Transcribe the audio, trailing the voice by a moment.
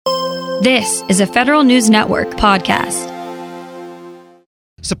This is a Federal News Network podcast.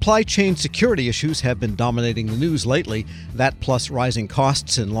 Supply chain security issues have been dominating the news lately, that plus rising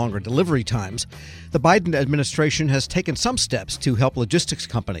costs and longer delivery times. The Biden administration has taken some steps to help logistics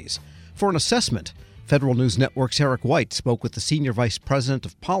companies. For an assessment, Federal News Network's Eric White spoke with the Senior Vice President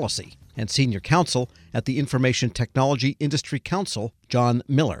of Policy and Senior Counsel at the Information Technology Industry Council, John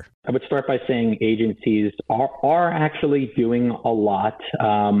Miller. I would start by saying agencies are actually doing a lot.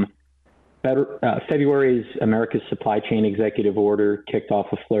 February's America's Supply Chain Executive Order kicked off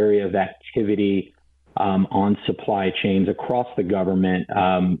a flurry of activity on supply chains across the government.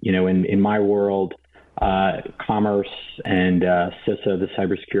 In my world, Commerce and CISA, the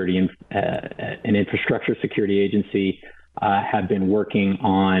Cybersecurity and Infrastructure Security Agency, have been working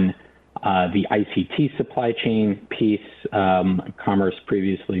on the ICT supply chain piece. Commerce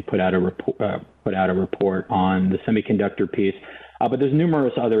previously put out a report on the semiconductor piece. But there's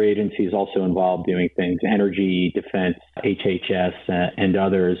numerous other agencies also involved doing things: energy, defense, HHS, and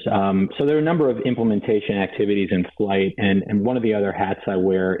others. So there are a number of implementation activities in flight. And one of the other hats I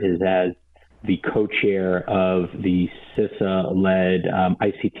wear is as the co-chair of the CISA-led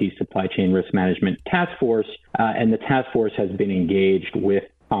ICT Supply Chain Risk Management Task Force. And the task force has been engaged with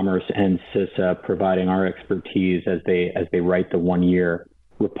Commerce and CISA, providing our expertise as they write the one-year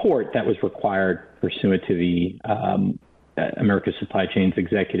report that was required pursuant to the America's Supply Chain's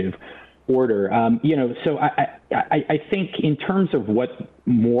executive order. So I think in terms of what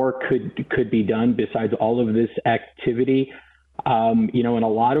more could be done besides all of this activity, in a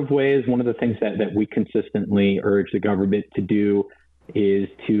lot of ways, one of the things that we consistently urge the government to do is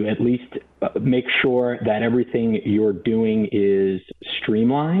to at least make sure that everything you're doing is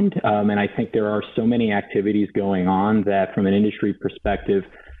streamlined. And I think there are so many activities going on that from an industry perspective,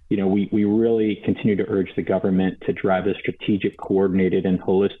 we really continue to urge the government to drive a strategic, coordinated, and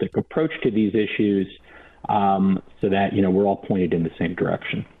holistic approach to these issues so that, we're all pointed in the same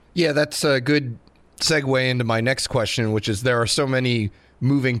direction. Yeah, that's a good segue into my next question, which is there are so many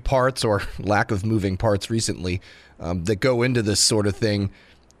moving parts or lack of moving parts recently that go into this sort of thing.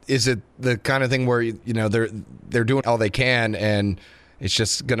 Is it the kind of thing where, they're doing all they can and it's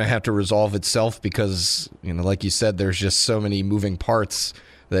just going to have to resolve itself because, like you said, there's just so many moving parts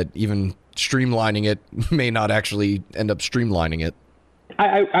that even streamlining it may not actually end up streamlining it?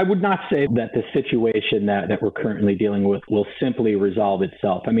 I would not say that the situation that we're currently dealing with will simply resolve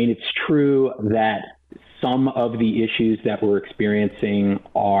itself. I mean, it's true that some of the issues that we're experiencing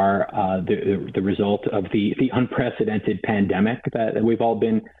are the result of the unprecedented pandemic that we've all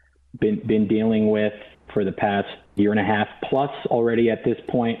been dealing with for the past year and a half plus already at this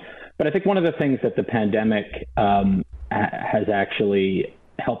point. But I think one of the things that the pandemic has actually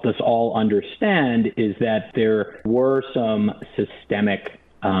helped us all understand is that there were some systemic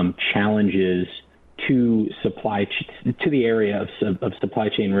challenges to the area of supply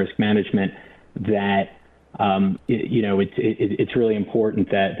chain risk management that it's really important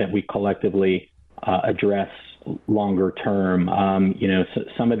that we collectively address longer term.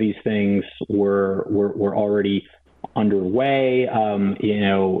 Some of these things were already underway,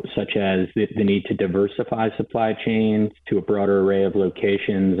 such as the need to diversify supply chains to a broader array of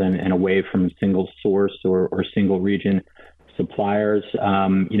locations and away from single source or single region suppliers.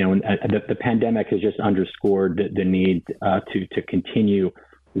 And the pandemic has just underscored the need to continue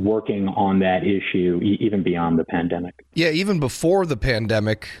working on that issue even beyond the pandemic. Yeah, even before the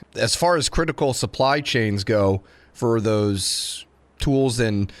pandemic, as far as critical supply chains go, for those tools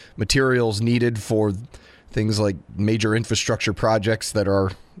and materials needed for things like major infrastructure projects that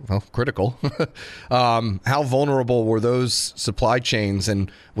are, critical. How vulnerable were those supply chains?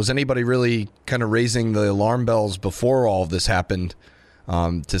 And was anybody really kind of raising the alarm bells before all of this happened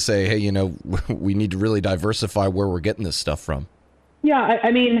to say, hey, we need to really diversify where we're getting this stuff from? Yeah,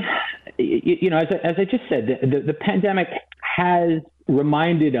 I mean, as I just said, the pandemic has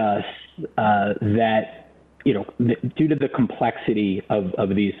reminded us that, due to the complexity of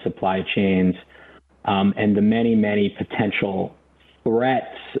these supply chains, and the many potential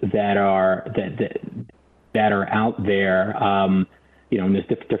threats that are out there, and there's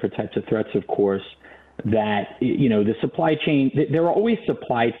different types of threats, of course, that the supply chain, there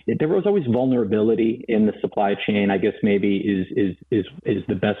was always vulnerability in the supply chain, I guess maybe is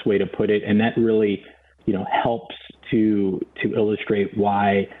the best way to put it, and that really helps to illustrate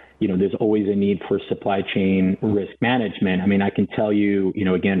why there's always a need for supply chain risk management. I mean, I can tell you,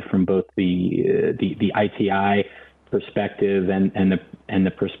 again, from both the ITI perspective and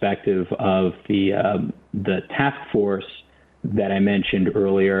the perspective of the task force that I mentioned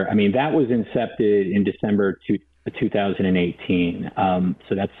earlier. I mean, that was incepted in December 2018.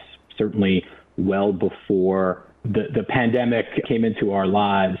 So that's certainly well before the pandemic came into our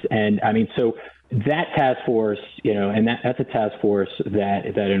lives. And I mean, so that task force, and that's a task force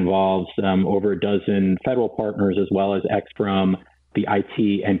that involves over a dozen federal partners as well as experts from the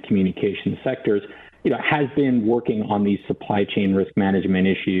IT and communication sectors, has been working on these supply chain risk management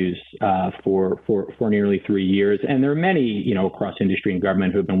issues for nearly 3 years. And there are many, across industry and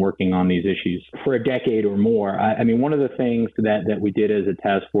government who have been working on these issues for a decade or more. I mean, one of the things that we did as a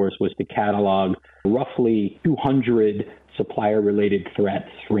task force was to catalog roughly 200 supplier-related threats,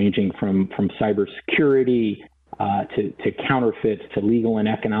 ranging from cybersecurity to counterfeits, to legal and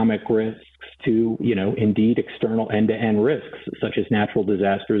economic risks, to, indeed external end-to-end risks, such as natural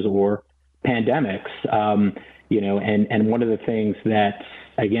disasters or pandemics. And one of the things that's,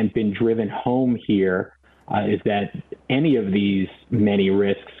 again, been driven home here is that any of these many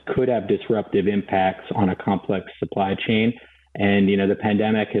risks could have disruptive impacts on a complex supply chain. And, the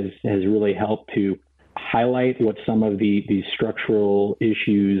pandemic has really helped to highlight what some of these structural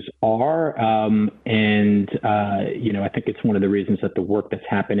issues are. I think it's one of the reasons that the work that's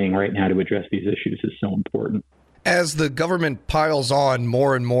happening right now to address these issues is so important. As the government piles on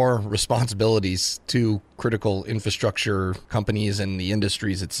more and more responsibilities to critical infrastructure companies and the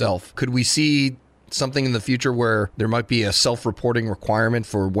industries itself, could we see something in the future where there might be a self-reporting requirement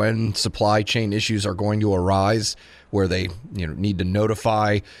for when supply chain issues are going to arise, where they need to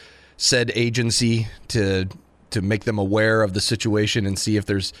notify said agency to make them aware of the situation and see if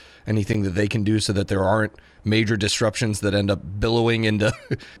there's anything that they can do so that there aren't major disruptions that end up billowing into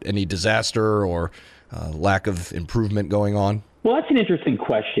any disaster or lack of improvement going on? Well, that's an interesting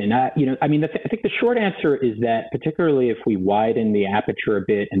question. I think the short answer is that, particularly if we widen the aperture a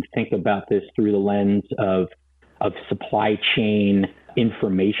bit and think about this through the lens of supply chain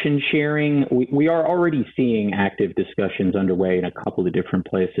information sharing, we are already seeing active discussions underway in a couple of different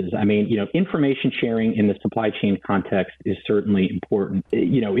places. I mean, information sharing in the supply chain context is certainly important.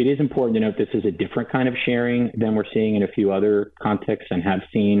 It is important to note this is a different kind of sharing than we're seeing in a few other contexts and have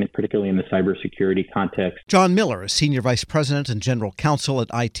seen, particularly in the cybersecurity context. John Miller is Senior Vice President and General Counsel at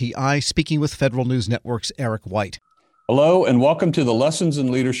ITI, speaking with Federal News Network's Eric White. Hello, and welcome to the Lessons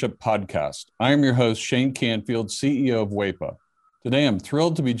in Leadership podcast. I am your host, Shane Canfield, CEO of WEPA. Today, I'm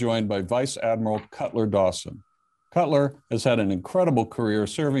thrilled to be joined by Vice Admiral Cutler Dawson. Cutler has had an incredible career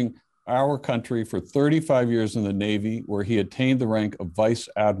serving our country for 35 years in the Navy, where he attained the rank of Vice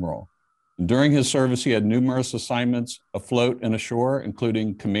Admiral. And during his service, he had numerous assignments afloat and ashore,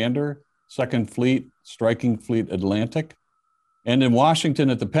 including Commander, 2nd Fleet, Striking Fleet Atlantic, and in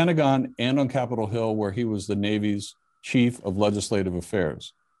Washington at the Pentagon and on Capitol Hill, where he was the Navy's Chief of Legislative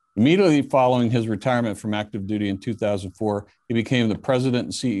Affairs. Immediately following his retirement from active duty in 2004, he became the president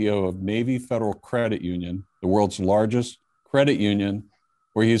and CEO of Navy Federal Credit Union, the world's largest credit union,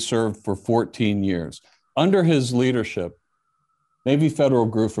 where he served for 14 years. Under his leadership, Navy Federal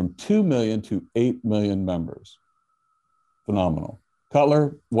grew from 2 million to 8 million members. Phenomenal.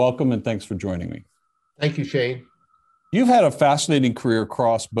 Cutler, welcome and thanks for joining me. Thank you, Shane. You've had a fascinating career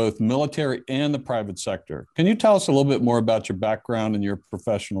across both military and the private sector. Can you tell us a little bit more about your background and your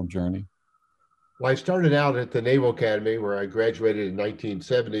professional journey? Well, I started out at the Naval Academy, where I graduated in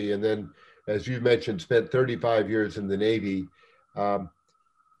 1970, and then, as you mentioned, spent 35 years in the Navy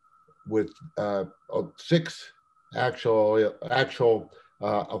with 6 actual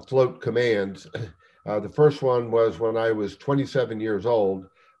afloat commands. The first one was when I was 27 years old.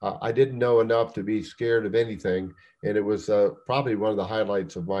 I didn't know enough to be scared of anything, and it was probably one of the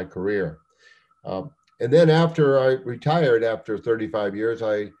highlights of my career. And then after I retired, after 35 years,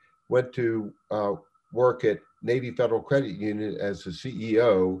 I went to work at Navy Federal Credit Union as the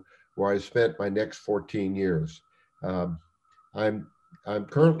CEO, where I spent my next 14 years. I'm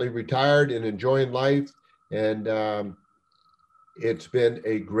currently retired and enjoying life, and it's been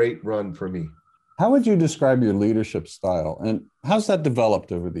a great run for me. How would you describe your leadership style, and how's that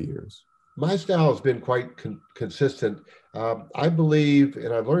developed over the years? My style has been quite consistent. I believe,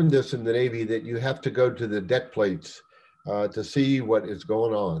 and I've learned this in the Navy, that you have to go to the deck plates to see what is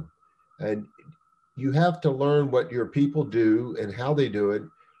going on. And you have to learn what your people do and how they do it,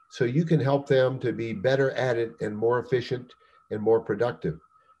 so you can help them to be better at it and more efficient and more productive.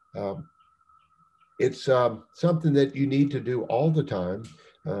 It's something that you need to do all the time.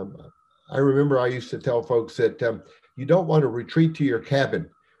 I remember I used to tell folks that you don't want to retreat to your cabin.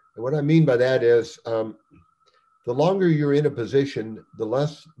 And what I mean by that is the longer you're in a position, the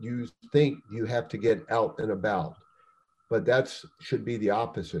less you think you have to get out and about. But that should be the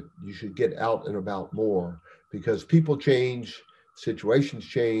opposite. You should get out and about more, because people change, situations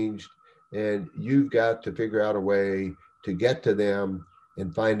change, and you've got to figure out a way to get to them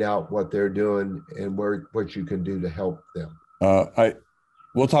and find out what they're doing and what you can do to help them.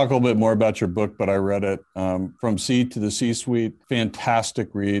 We'll talk a little bit more about your book, but I read it, From Seed to the C-Suite. Fantastic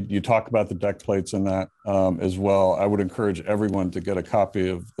read. You talk about the deck plates in that as well. I would encourage everyone to get a copy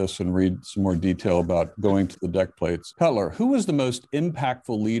of this and read some more detail about going to the deck plates. Cutler, who was the most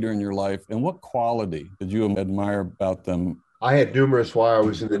impactful leader in your life, and what quality did you admire about them? I had numerous while I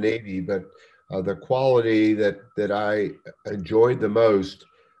was in the Navy, but the quality that I enjoyed the most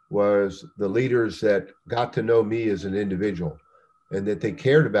was the leaders that got to know me as an individual, and that they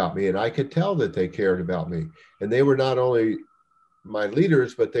cared about me. And I could tell that they cared about me. And they were not only my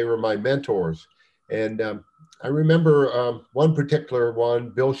leaders, but they were my mentors. And I remember one particular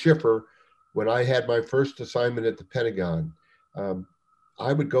one, Bill Schiffer, when I had my first assignment at the Pentagon.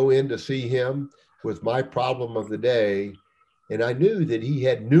 I would go in to see him with my problem of the day. And I knew that he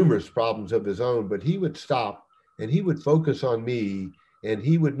had numerous problems of his own, but he would stop and he would focus on me, and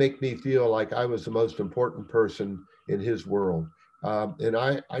he would make me feel like I was the most important person in his world. And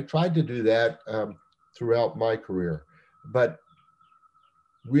I tried to do that throughout my career, but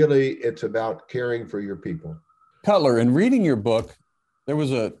really it's about caring for your people. Cutler, in reading your book, there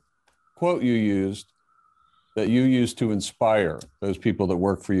was a quote you used to inspire those people that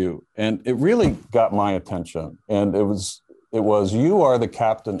work for you. And it really got my attention. And it was, you are the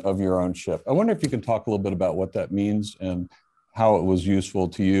captain of your own ship. I wonder if you can talk a little bit about what that means and how it was useful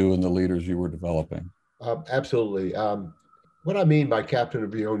to you and the leaders you were developing. Absolutely. What I mean by captain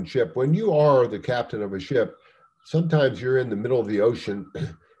of your own ship, when you are the captain of a ship, sometimes you're in the middle of the ocean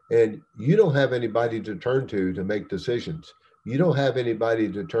and you don't have anybody to turn to make decisions. You don't have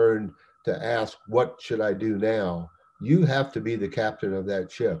anybody to turn to ask, what should I do now? You have to be the captain of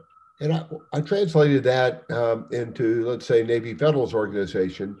that ship. And I translated that into, let's say, Navy Federal's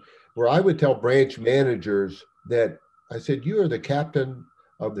organization, where I would tell branch managers that I said, you are the captain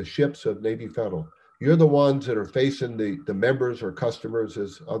of the ships of Navy Federal. You're the ones that are facing the members or customers,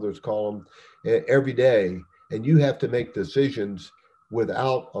 as others call them, every day. And you have to make decisions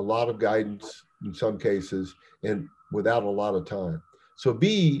without a lot of guidance in some cases and without a lot of time. So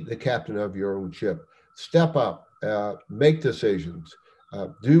be the captain of your own ship. Step up, make decisions,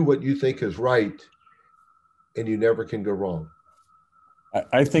 do what you think is right, and you never can go wrong.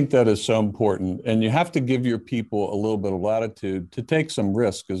 I think that is so important. And you have to give your people a little bit of latitude to take some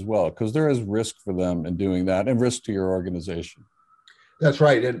risk as well, because there is risk for them in doing that and risk to your organization. That's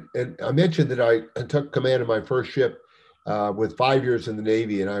right. And I mentioned that I took command of my first ship with 5 years in the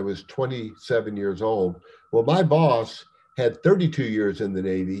Navy, and I was 27 years old. Well, my boss had 32 years in the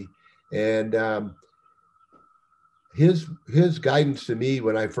Navy, and his guidance to me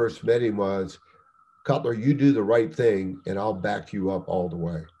when I first met him was, Cutler, you do the right thing and I'll back you up all the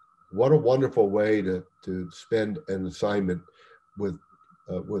way. What a wonderful way to spend an assignment with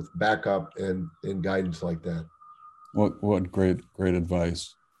backup and guidance like that. What great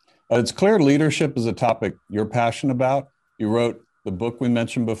advice. It's clear leadership is a topic you're passionate about. You wrote the book we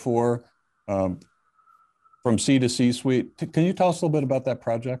mentioned before, From C to C-Suite. Can you tell us a little bit about that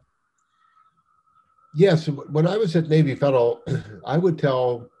project? Yes, when I was at Navy Federal, I would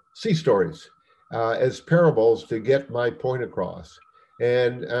tell sea stories as parables to get my point across.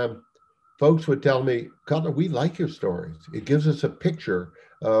 And folks would tell me, Cutler, we like your stories. It gives us a picture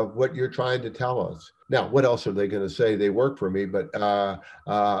of what you're trying to tell us. Now, what else are they going to say? They work for me, but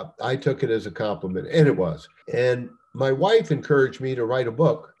I took it as a compliment, and it was. And my wife encouraged me to write a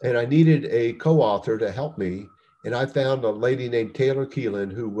book, and I needed a co-author to help me. And I found a lady named Taylor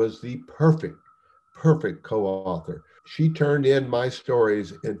Keelan, who was the perfect co-author. She turned in my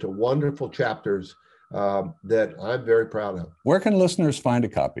stories into wonderful chapters that I'm very proud of. Where can listeners find a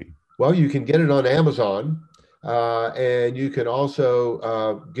copy? Well, you can get it on Amazon, and you can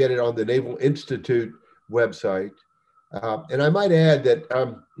also get it on the Naval Institute website. And I might add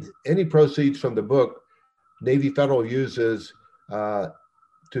that any proceeds from the book, Navy Federal uses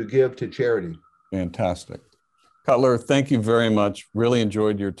to give to charity. Fantastic. Cutler, thank you very much. Really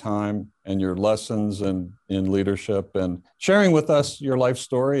enjoyed your time and your lessons in leadership and sharing with us your life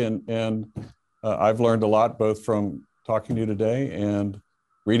story. And I've learned a lot, both from talking to you today and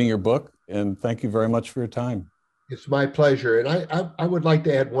reading your book. And thank you very much for your time. It's my pleasure. And I would like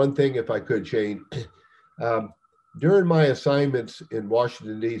to add one thing, if I could, Shane. During my assignments in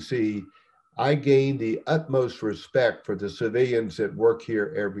Washington, D.C., I gained the utmost respect for the civilians that work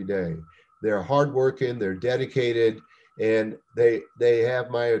here every day. They're hardworking, they're dedicated, and they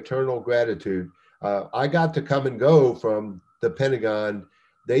have my eternal gratitude. I got to come and go from the Pentagon.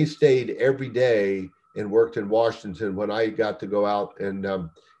 They stayed every day and worked in Washington when I got to go out and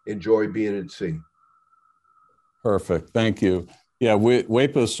enjoy being at sea. Perfect. Thank you. Yeah,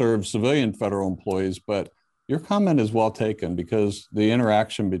 WEPA serves civilian federal employees, but your comment is well taken because the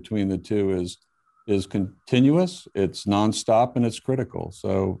interaction between the two is continuous, it's nonstop, and it's critical.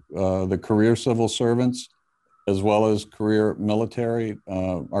 So the career civil servants, as well as career military,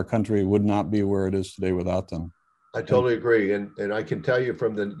 our country would not be where it is today without them. I totally agree. And I can tell you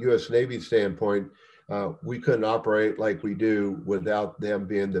from the U.S. Navy standpoint, we couldn't operate like we do without them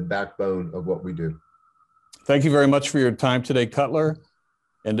being the backbone of what we do. Thank you very much for your time today, Cutler.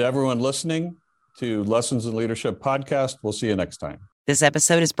 And to everyone listening to Lessons in Leadership podcast, we'll see you next time. This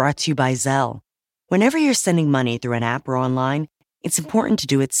episode is brought to you by Zelle. Whenever you're sending money through an app or online, it's important to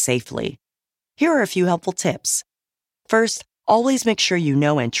do it safely. Here are a few helpful tips. First, always make sure you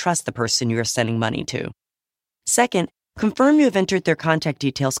know and trust the person you are sending money to. Second, confirm you have entered their contact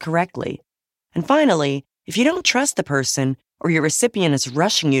details correctly. And finally, if you don't trust the person or your recipient is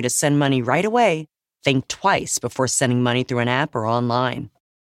rushing you to send money right away, think twice before sending money through an app or online.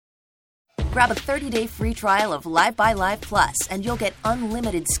 Grab a 30-day free trial of Live by Live Plus, and you'll get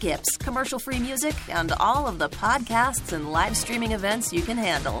unlimited skips, commercial-free music, and all of the podcasts and live streaming events you can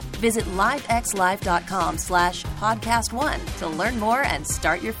handle. Visit livexlive.com/podcast1 to learn more and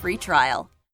start your free trial.